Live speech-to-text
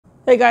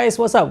Hey guys,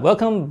 what's up?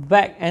 Welcome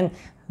back, and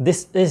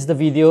this is the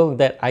video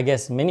that I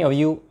guess many of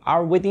you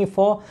are waiting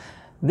for.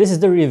 This is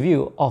the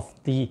review of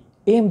the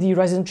AMD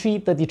Ryzen 3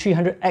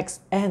 3300X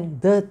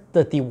and the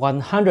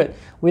 3100.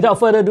 Without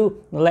further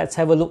ado, let's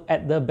have a look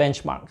at the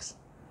benchmarks.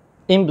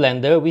 In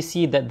Blender, we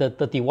see that the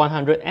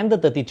 3100 and the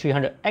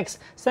 3300X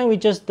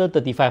sandwiches the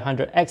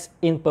 3500X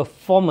in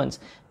performance,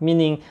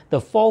 meaning the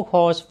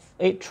 4-core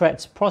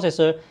 8-threads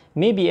processor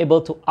may be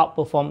able to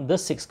outperform the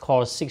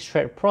 6-core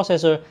 6-thread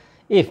processor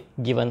if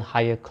given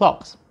higher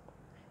clocks.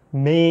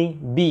 May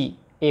be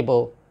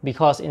able,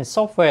 because in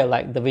software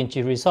like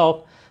DaVinci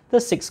Resolve, the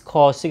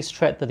 6-core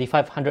 6-thread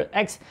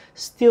 3500X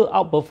still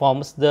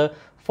outperforms the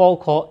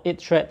 4-core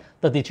 8-thread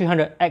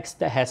 3300X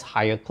that has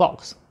higher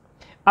clocks.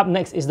 Up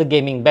next is the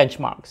gaming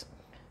benchmarks.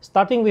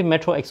 Starting with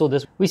Metro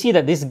Exodus, we see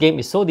that this game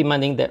is so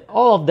demanding that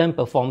all of them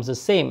performs the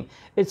same.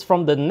 It's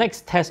from the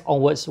next test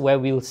onwards where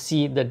we'll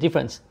see the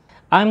difference.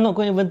 I'm not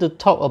going even to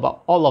talk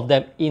about all of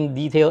them in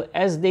detail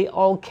as they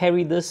all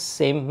carry the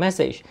same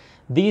message.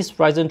 These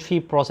Ryzen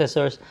 3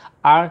 processors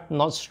are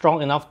not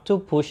strong enough to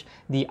push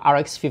the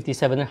RX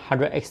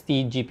 5700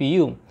 XT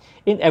GPU.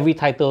 In every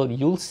title,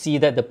 you'll see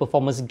that the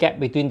performance gap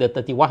between the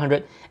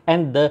 3100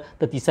 and the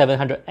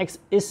 3700X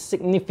is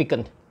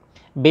significant.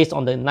 Based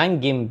on the 9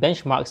 game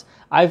benchmarks,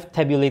 I've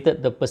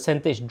tabulated the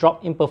percentage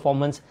drop in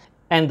performance,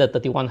 and the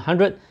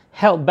 3100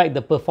 held back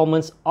the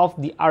performance of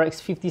the RX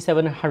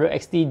 5700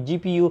 XT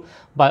GPU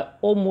by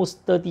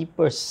almost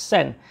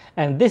 30%,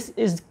 and this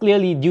is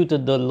clearly due to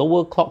the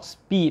lower clock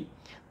speed.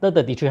 The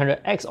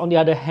 3300X, on the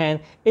other hand,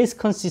 is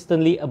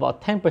consistently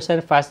about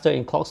 10% faster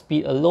in clock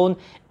speed alone,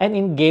 and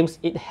in games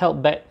it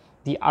held back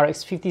the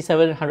RX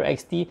 5700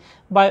 XT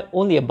by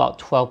only about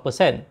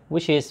 12%,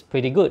 which is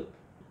pretty good.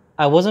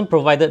 I wasn't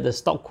provided the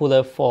stock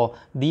cooler for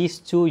these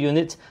two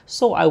units,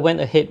 so I went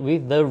ahead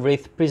with the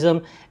Wraith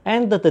Prism,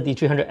 and the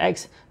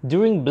 3300X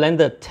during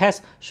Blender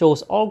test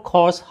shows all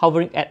cores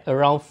hovering at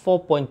around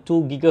 4.2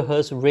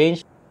 GHz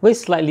range with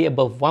slightly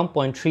above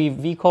 1.3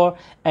 Vcore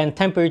and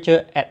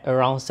temperature at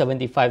around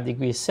 75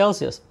 degrees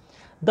Celsius.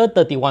 The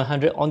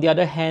 3100 on the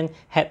other hand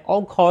had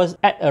all cores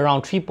at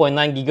around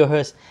 3.9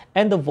 GHz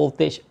and the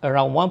voltage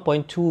around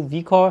 1.2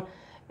 Vcore,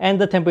 and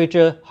the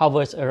temperature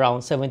hovers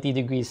around 70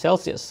 degrees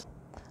Celsius.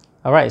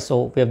 Alright,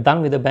 so we have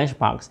done with the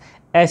benchmarks.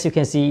 As you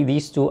can see,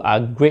 these two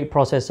are great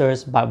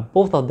processors, but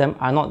both of them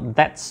are not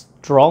that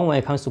strong when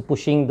it comes to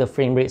pushing the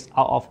frame rates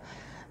out of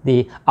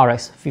the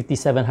RX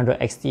 5700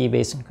 XT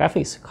based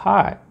graphics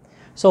card.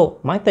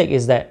 So my take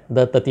is that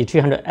the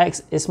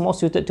 3300X is more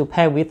suited to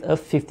pair with a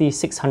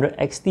 5600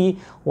 XT,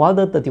 while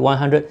the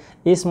 3100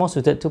 is more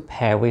suited to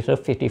pair with a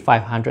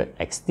 5500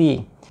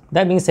 XT.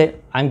 That being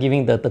said, I'm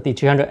giving the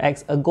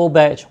 3300X a gold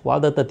badge, while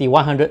the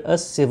 3100 a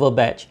silver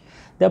badge.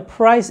 The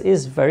price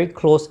is very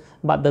close,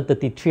 but the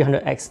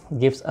 3300X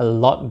gives a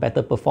lot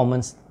better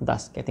performance,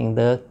 thus getting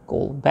the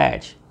gold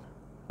badge.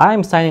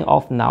 I'm signing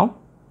off now,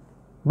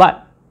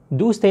 but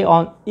do stay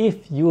on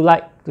if you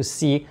like to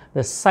see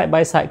the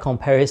side-by-side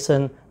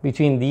comparison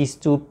between these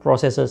two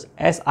processors,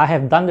 as I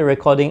have done the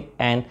recording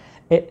and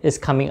it is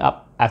coming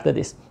up after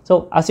this.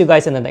 So I'll see you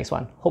guys in the next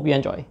one. Hope you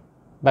enjoy.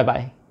 Bye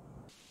bye.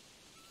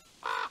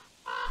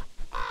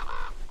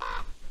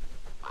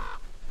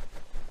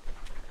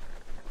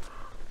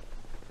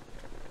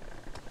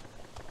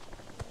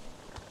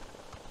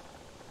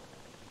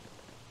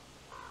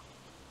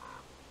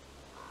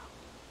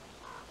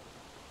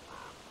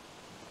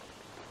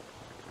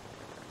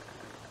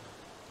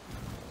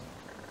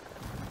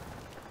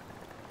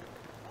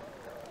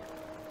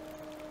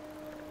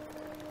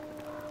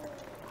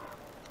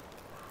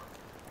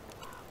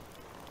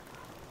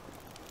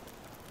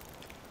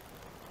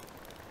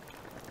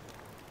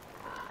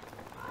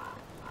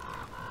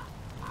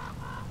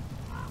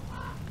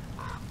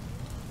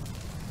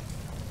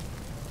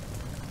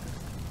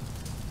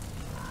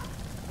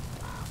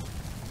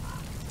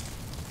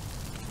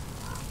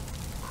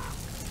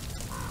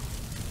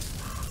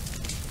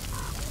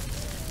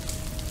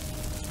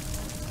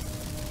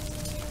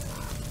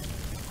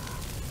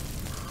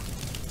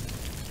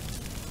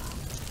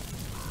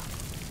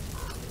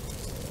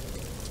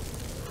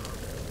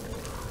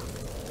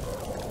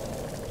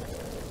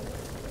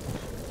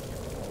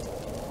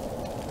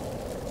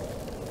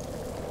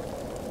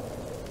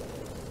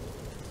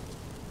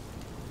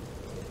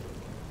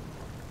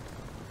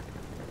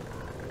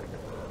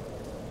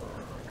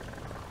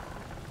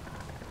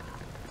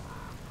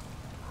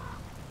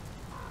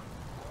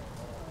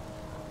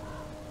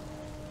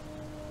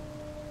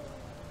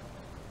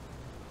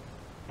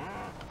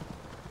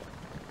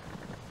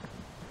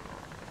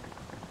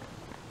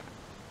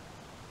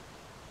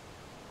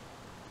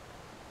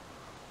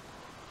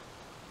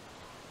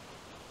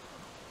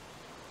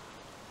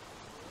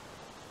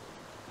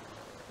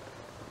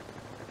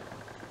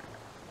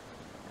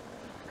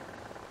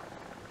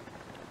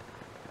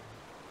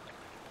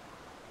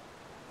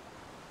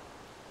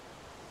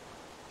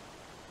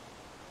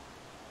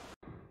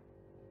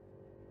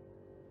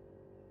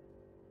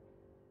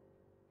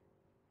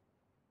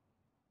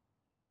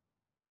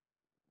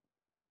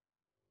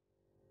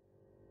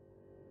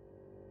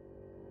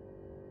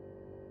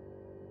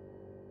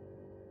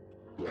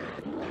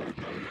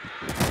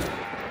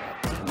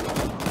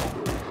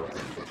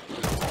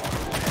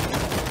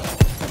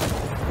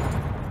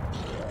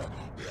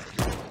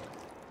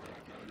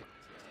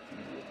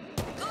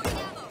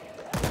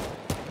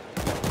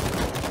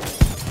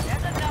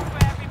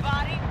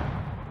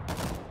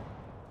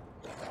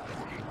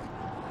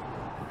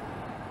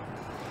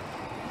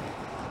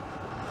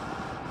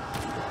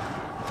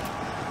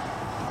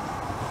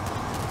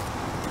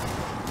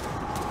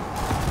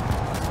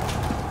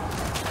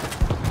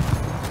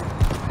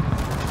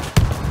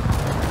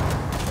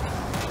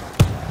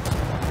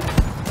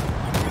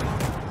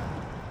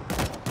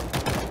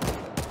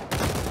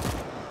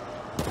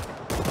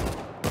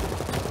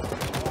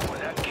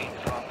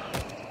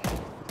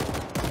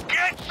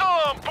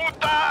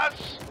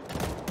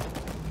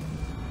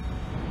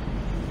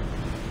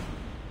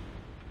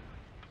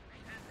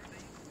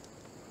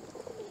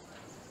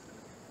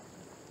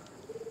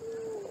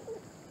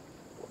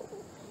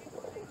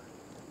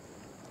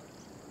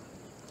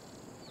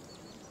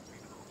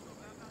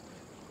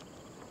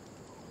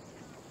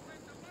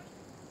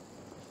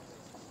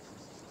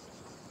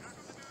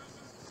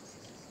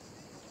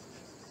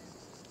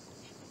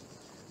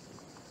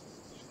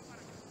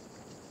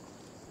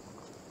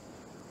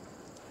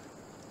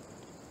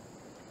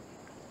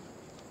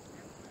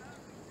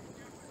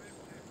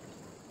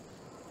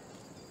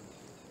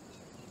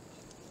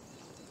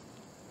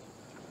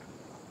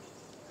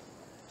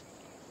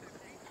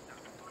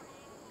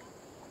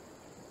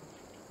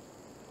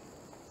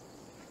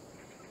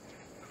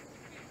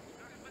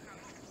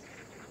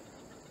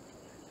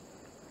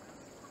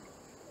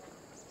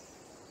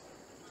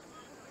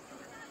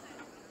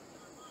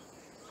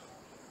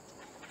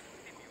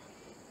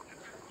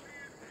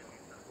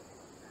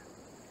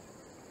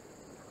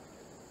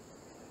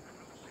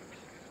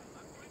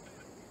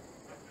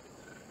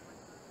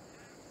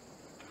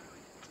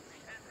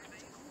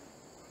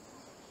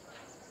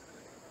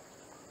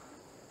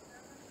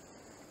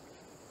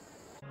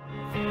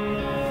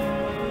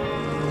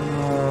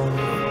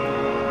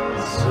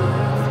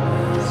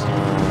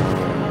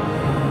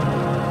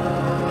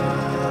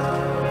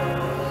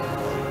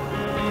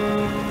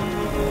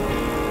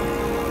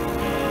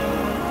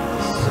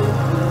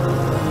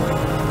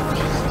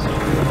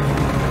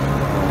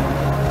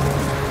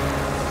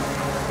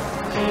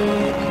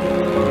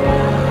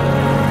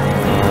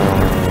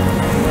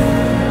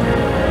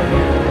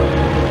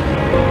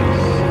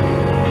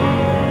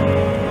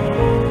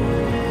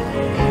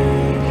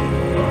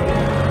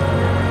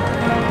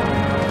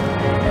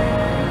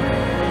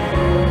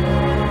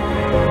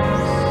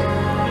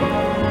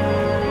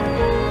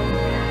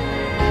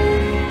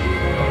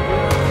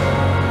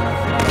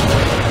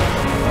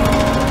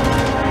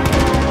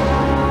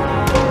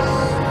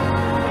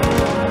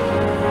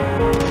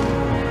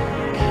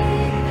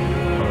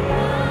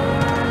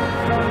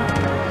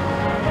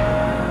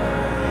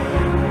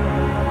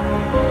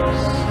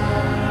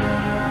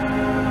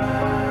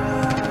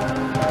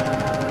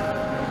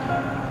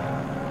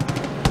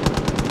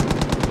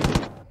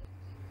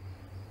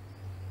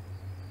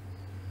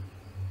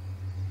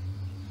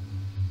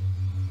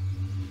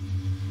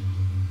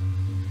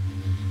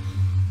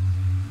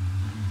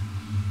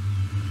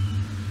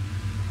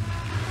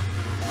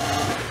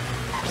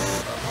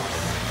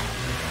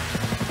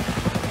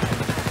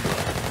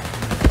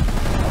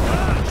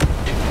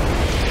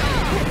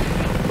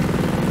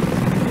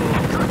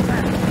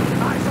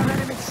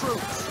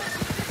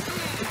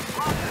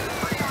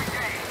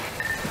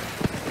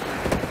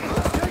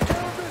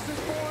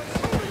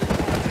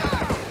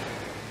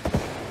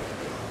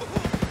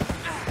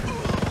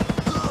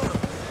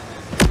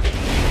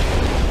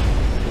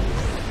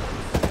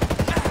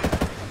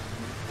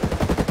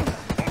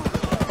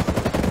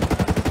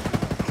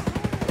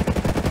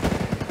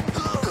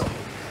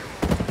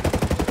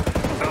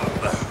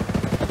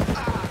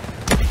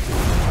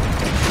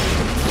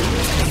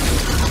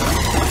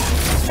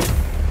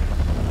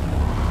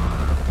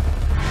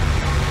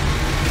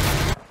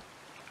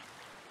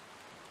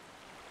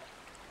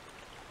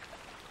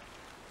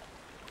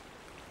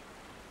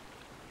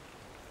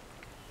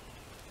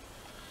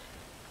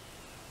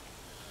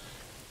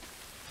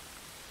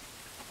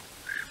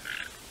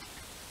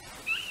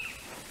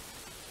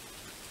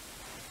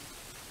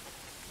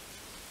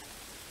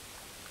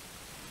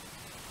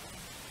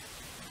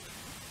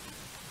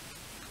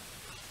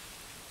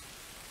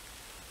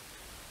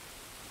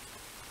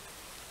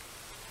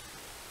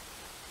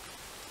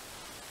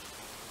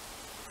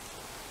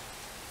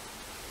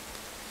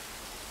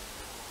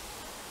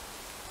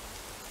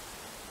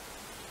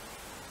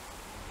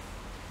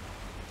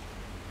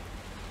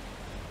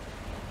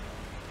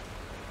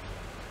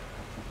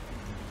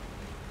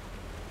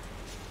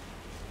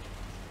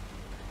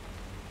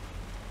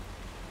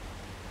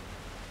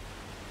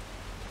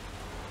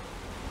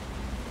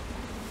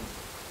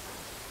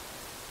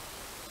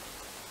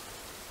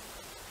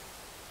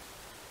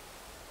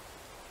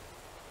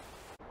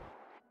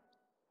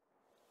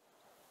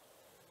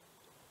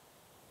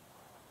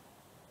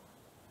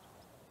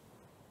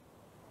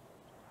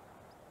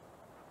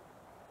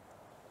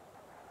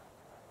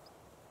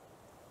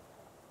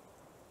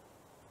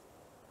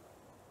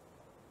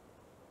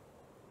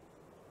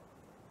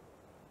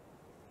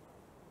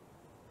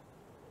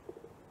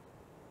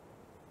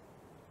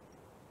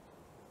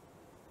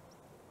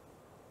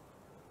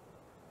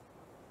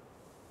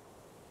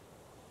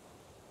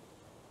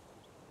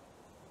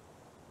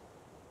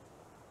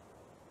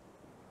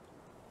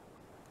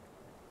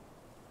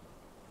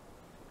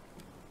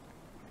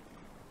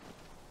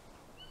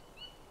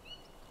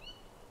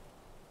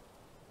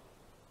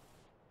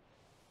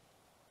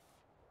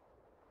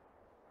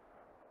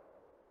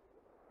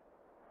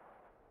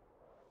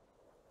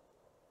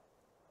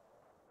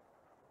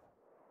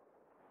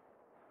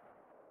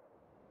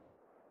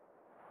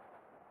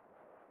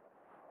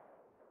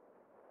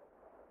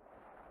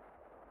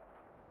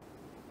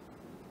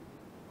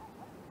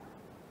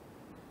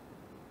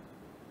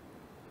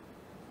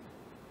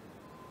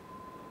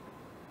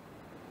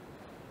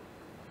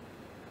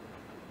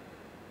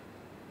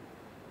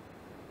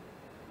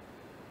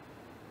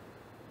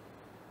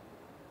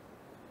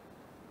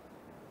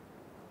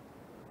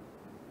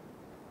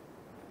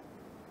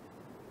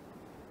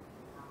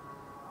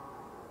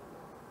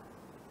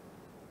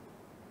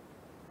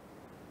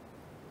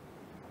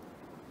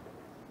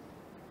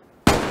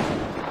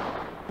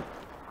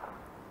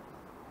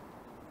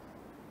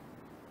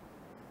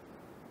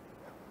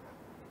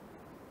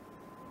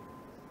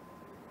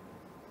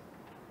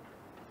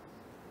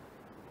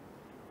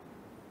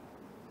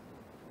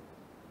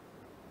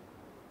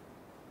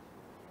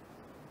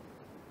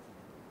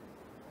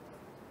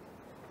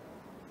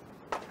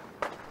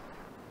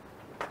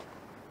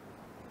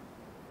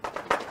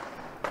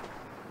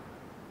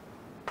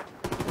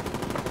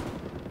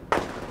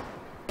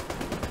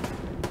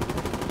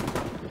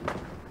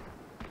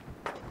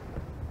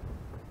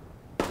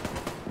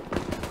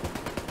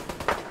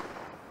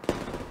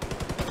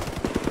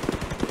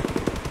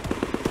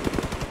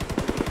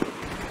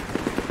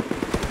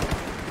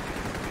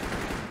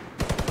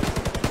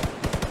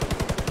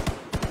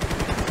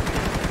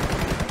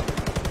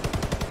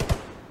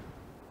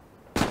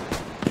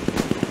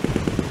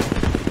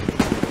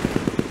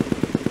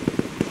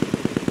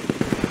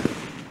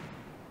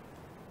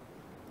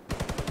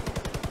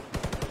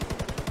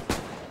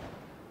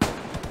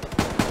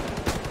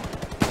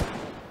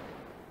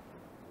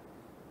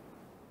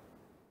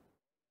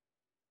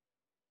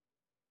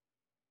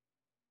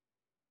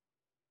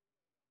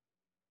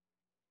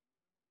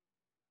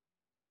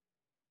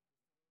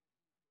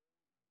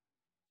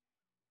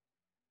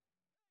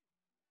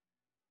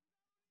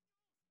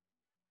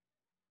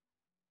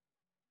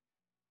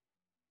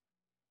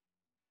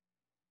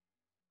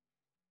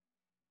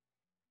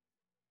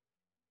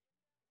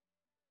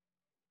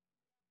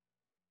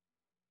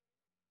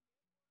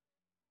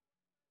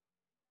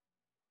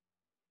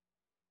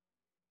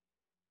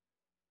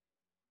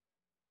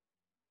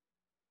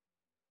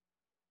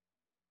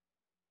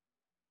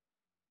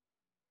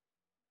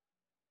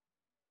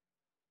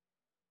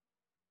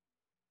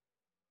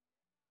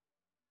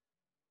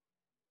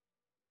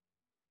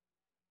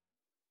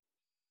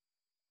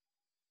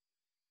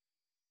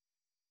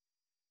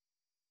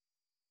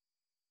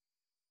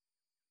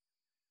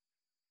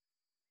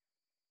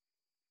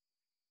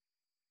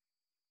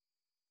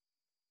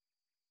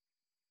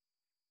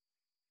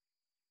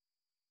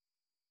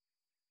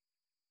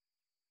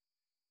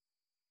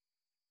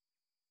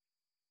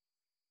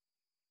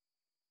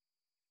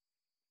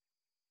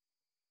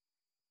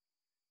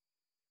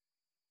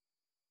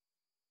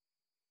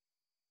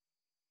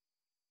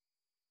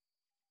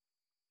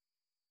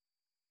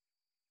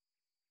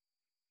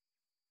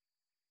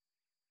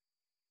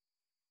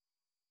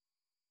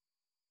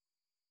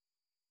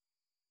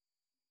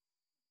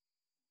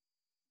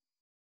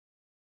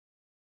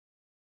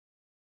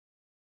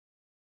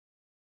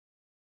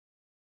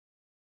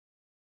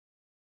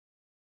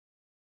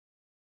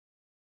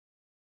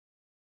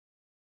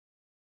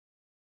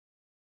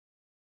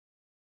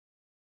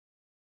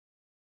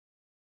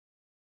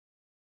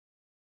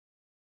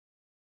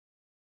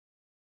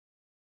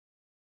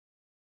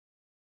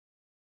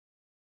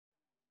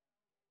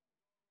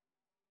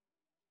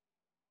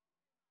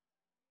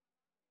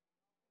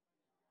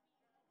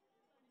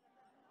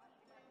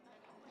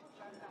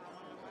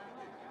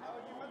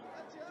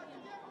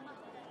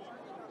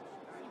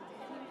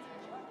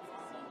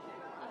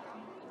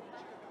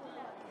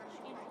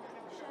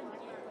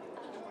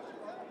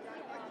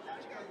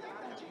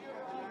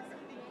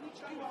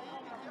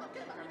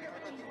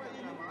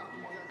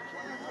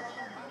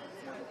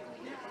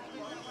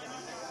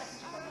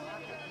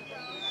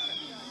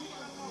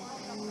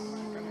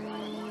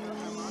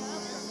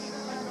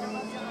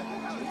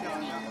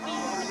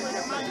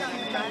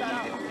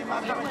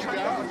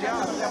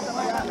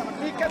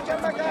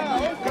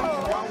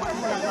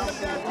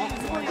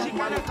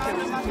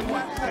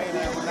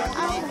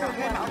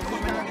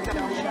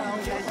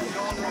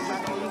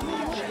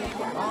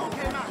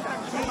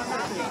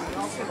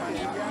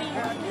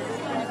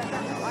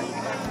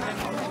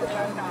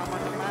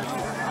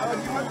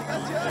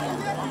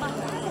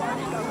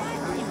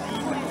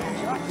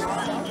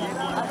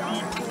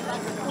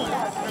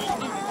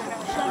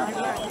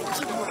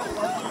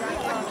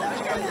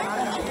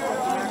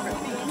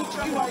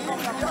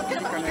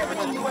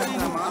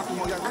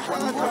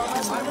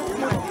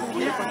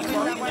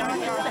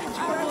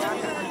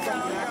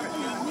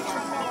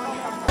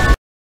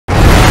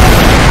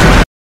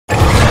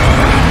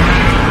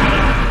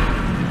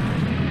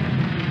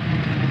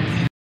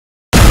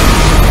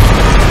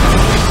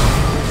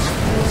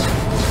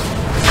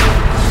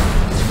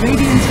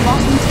 Radiant's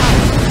bottom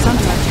tower is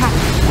under attack.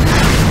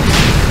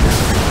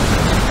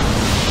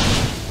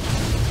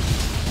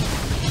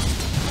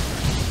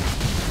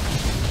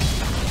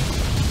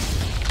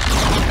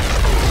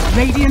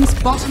 Radiant's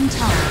bottom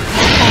tower